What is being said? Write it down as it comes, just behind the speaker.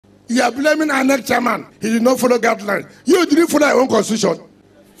You are blaming our next chairman. He did not follow guidelines. You didn't follow your own constitution.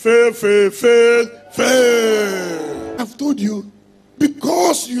 Fail, fail, fail, fail. I've told you,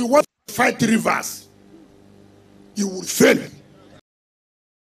 because you want to fight rivers, you will fail.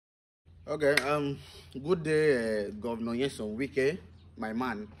 Okay, good day, Governor Wike, my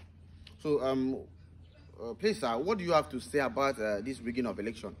man. So, please, sir, what do you have to say about this rigging of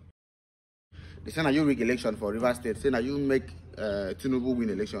election? They say that you rig election for Rivers State, saying that you make Tinubu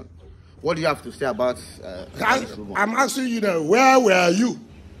win election. What do you have to say about this rumor? I'm asking you now, where were you?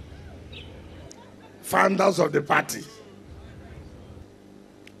 Founders of the party.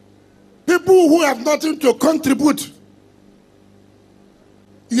 People who have nothing to contribute.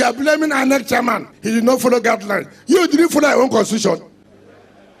 You are blaming our next chairman. He did not follow guidelines. You didn't follow your own constitution.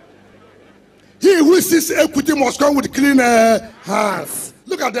 He who sees equity must come with clean hands.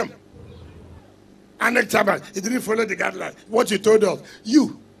 Look at them. Our next chairman, he didn't follow the guidelines. What you told us.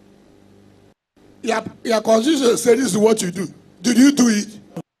 Your constitution said this is what you do. Did you do it?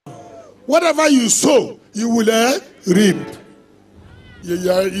 Whatever you sow, you will reap.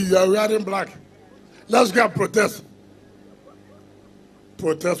 You are wearing black. Let's go and protest.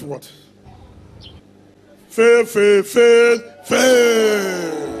 Protest what? Fail, fail, fail,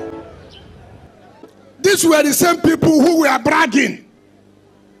 fail. These were the same people who were bragging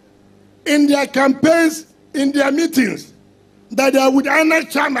in their campaigns, in their meetings, that they are with Anna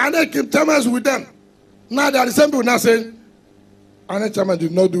Chairman, and they keep terms with them. Now they are the same people now saying, Anna Chairman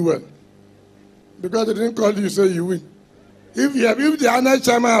did not do well. Because they didn't call you, say you win. If the Anna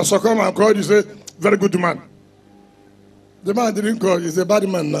Chairman has succumbed and called you, say, very good man. The man didn't call, he's a bad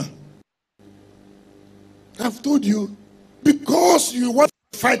man now. I've told you, because you want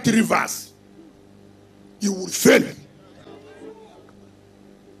to fight rivers, you will fail.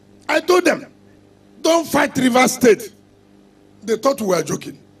 I told them, don't fight Rivers State. They thought we were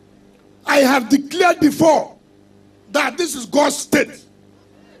joking. I have declared before that this is God's state.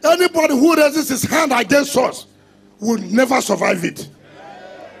 Anybody who raises his hand against us will never survive it.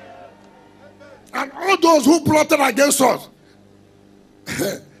 And all those who plotted against us,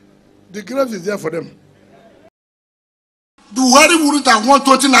 the grave is there for them. Buhari wouldn't have won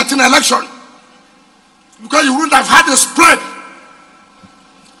 2019 election because you wouldn't have had a spread.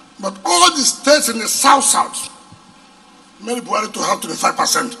 But all the states in the south made Buhari to have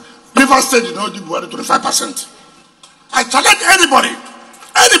 25%. Rivers State did not give Buhari 25%. I challenge anybody.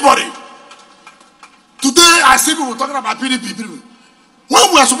 Today I see people talking about PDP.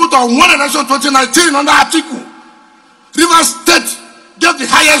 When we are supposed to have won election 2019 under Article, Rivers State gave the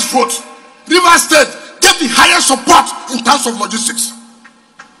highest vote. Rivers State gave the highest support in terms of logistics.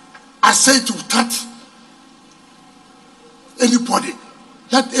 I say to that anybody,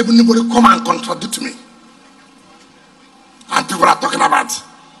 let anybody come and contradict me. And people are talking about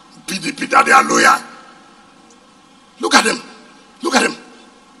PDP, that they are loyal. Look at them. Look at them.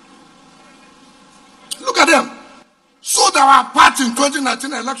 Look at them. So they were part in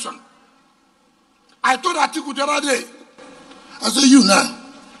 2019 election. I told Atiku the other day, I said, you now,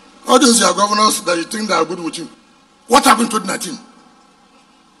 all those your governors that you think they are good with you, what happened in 2019?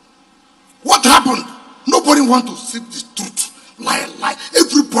 What happened? Nobody wants to see the truth. Lie.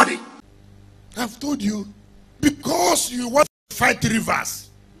 Everybody. I've told you, because you want to fight rivers,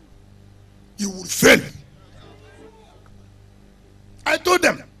 you will fail. I told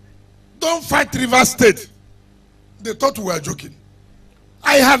them, don't fight Rivers State. They thought we were joking.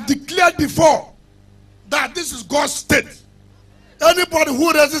 I have declared before that this is God's state. Anybody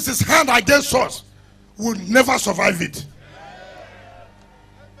who raises his hand against us will never survive it.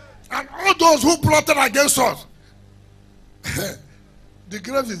 And all those who plotted against us, the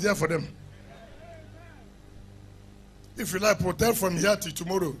grave is there for them. If you like protest from here till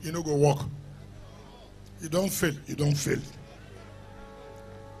tomorrow, you know, go walk. You don't fail. You don't fail.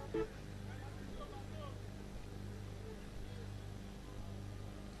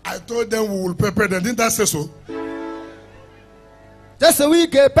 I told them we will prepare them. Didn't I say so? Just a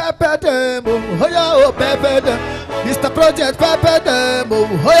week, pepper them, oh, pepper them. Mr. Project, pepper them,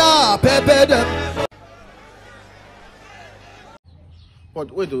 oh, pepper them.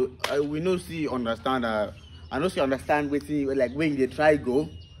 But wait, we no see understand. I no see understand waiting like when they try go,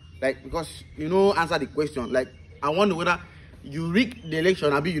 like because you know answer the question. Like I wonder whether you rig the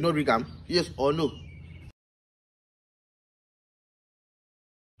election, or you know rig them, yes or no.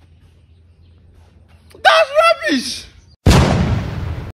 That's rubbish.